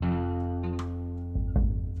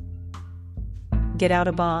Get out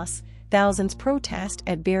Abbas, thousands protest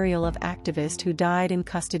at burial of activist who died in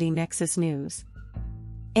custody. Nexus News.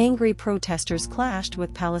 Angry protesters clashed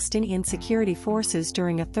with Palestinian security forces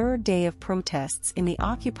during a third day of protests in the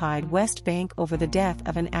occupied West Bank over the death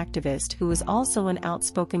of an activist who was also an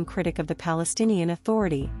outspoken critic of the Palestinian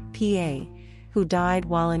Authority, PA, who died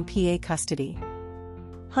while in PA custody.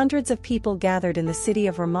 Hundreds of people gathered in the city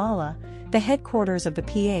of Ramallah, the headquarters of the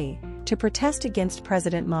PA, to protest against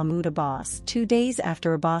President Mahmoud Abbas 2 days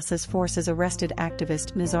after Abbas's forces arrested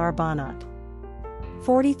activist Nizar Banat.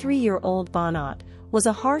 43-year-old Banat was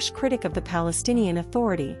a harsh critic of the Palestinian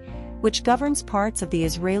Authority, which governs parts of the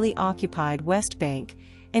Israeli-occupied West Bank,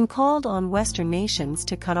 and called on Western nations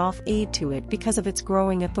to cut off aid to it because of its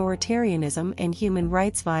growing authoritarianism and human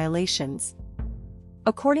rights violations.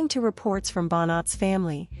 According to reports from Banat's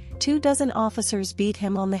family, 24 officers beat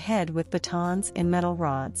him on the head with batons and metal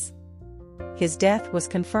rods. His death was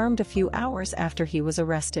confirmed a few hours after he was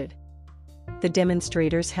arrested. The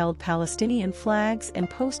demonstrators held Palestinian flags and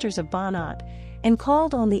posters of Banat, and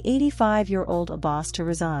called on the 85-year-old Abbas to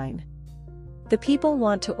resign. The people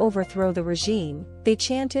want to overthrow the regime, they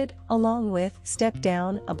chanted, along with, "Step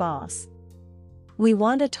down, Abbas. We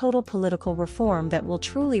want a total political reform that will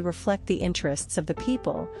truly reflect the interests of the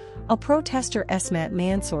people," a protester Esmat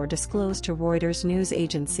Mansour disclosed to Reuters news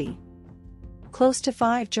agency. Close to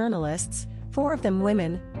 5 journalists, 4 of them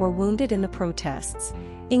women, were wounded in the protests,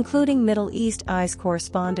 including Middle East Eyes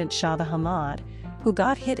correspondent Shava Hamad, who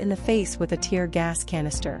got hit in the face with a tear gas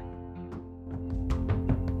canister.